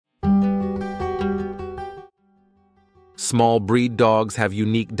Small breed dogs have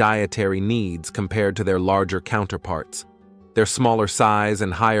unique dietary needs compared to their larger counterparts. Their smaller size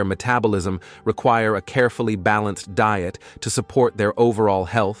and higher metabolism require a carefully balanced diet to support their overall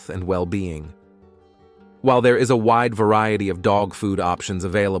health and well-being. While there is a wide variety of dog food options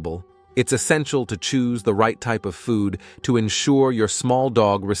available, it's essential to choose the right type of food to ensure your small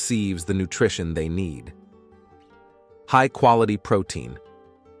dog receives the nutrition they need. High-quality protein.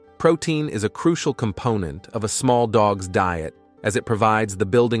 Protein is a crucial component of a small dog's diet as it provides the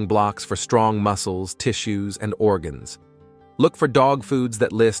building blocks for strong muscles, tissues, and organs. Look for dog foods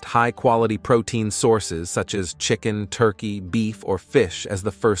that list high-quality protein sources such as chicken, turkey, beef, or fish as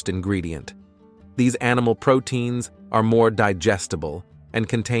the first ingredient. These animal proteins are more digestible and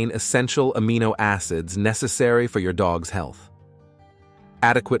contain essential amino acids necessary for your dog's health.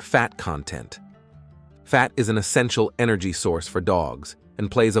 Adequate fat content. Fat is an essential energy source for dogs and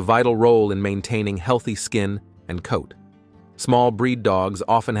plays a vital role in maintaining healthy skin and coat. Small breed dogs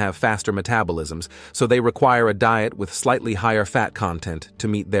often have faster metabolisms, so they require a diet with slightly higher fat content to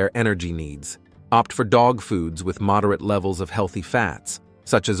meet their energy needs. Opt for dog foods with moderate levels of healthy fats,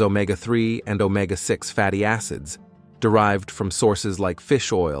 such as omega-3 and omega-6 fatty acids, derived from sources like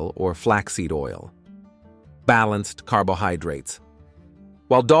fish oil or flaxseed oil. Balanced carbohydrates.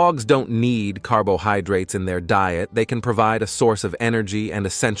 While dogs don't need carbohydrates in their diet, they can provide a source of energy and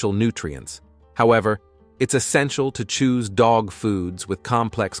essential nutrients. However, it's essential to choose dog foods with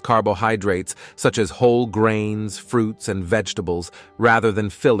complex carbohydrates such as whole grains, fruits, and vegetables rather than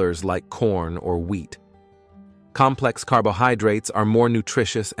fillers like corn or wheat. Complex carbohydrates are more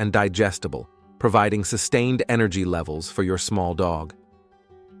nutritious and digestible, providing sustained energy levels for your small dog.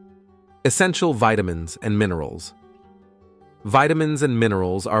 Essential vitamins and minerals. Vitamins and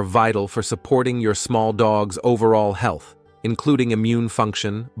minerals are vital for supporting your small dog's overall health, including immune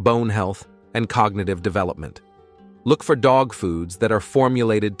function, bone health, and cognitive development. Look for dog foods that are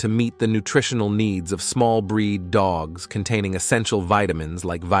formulated to meet the nutritional needs of small breed dogs, containing essential vitamins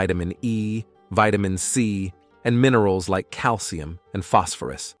like vitamin E, vitamin C, and minerals like calcium and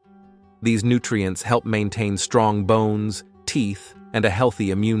phosphorus. These nutrients help maintain strong bones, teeth, and a healthy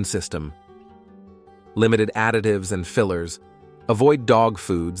immune system. Limited additives and fillers. Avoid dog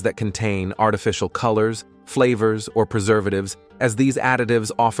foods that contain artificial colors, flavors, or preservatives, as these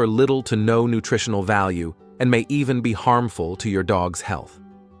additives offer little to no nutritional value and may even be harmful to your dog's health.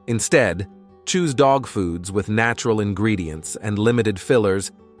 Instead, choose dog foods with natural ingredients and limited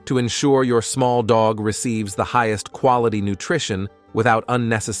fillers to ensure your small dog receives the highest quality nutrition without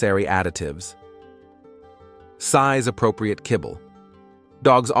unnecessary additives. Size-appropriate kibble.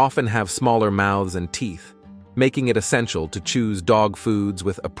 Dogs often have smaller mouths and teeth, making it essential to choose dog foods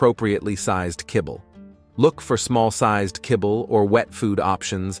with appropriately sized kibble. Look for small-sized kibble or wet food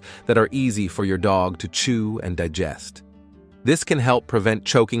options that are easy for your dog to chew and digest. This can help prevent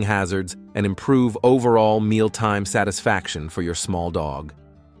choking hazards and improve overall mealtime satisfaction for your small dog.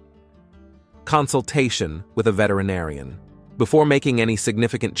 Consultation with a veterinarian. Before making any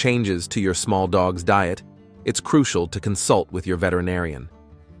significant changes to your small dog's diet, it's crucial to consult with your veterinarian.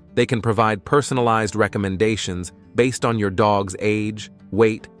 They can provide personalized recommendations based on your dog's age,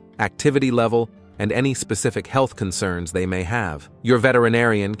 weight, activity level, and any specific health concerns they may have. Your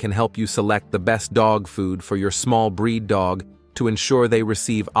veterinarian can help you select the best dog food for your small breed dog to ensure they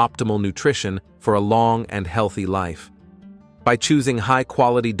receive optimal nutrition for a long and healthy life. By choosing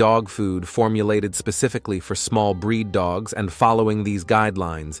high-quality dog food formulated specifically for small breed dogs and following these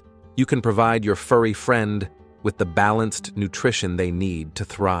guidelines, you can provide your furry friend with the balanced nutrition they need to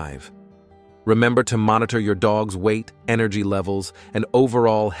thrive. Remember to monitor your dog's weight, energy levels, and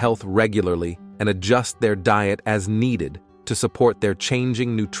overall health regularly and adjust their diet as needed to support their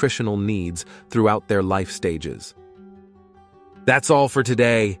changing nutritional needs throughout their life stages. That's all for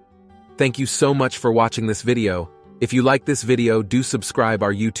today. Thank you so much for watching this video. If you like this video, do subscribe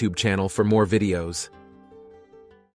our YouTube channel for more videos.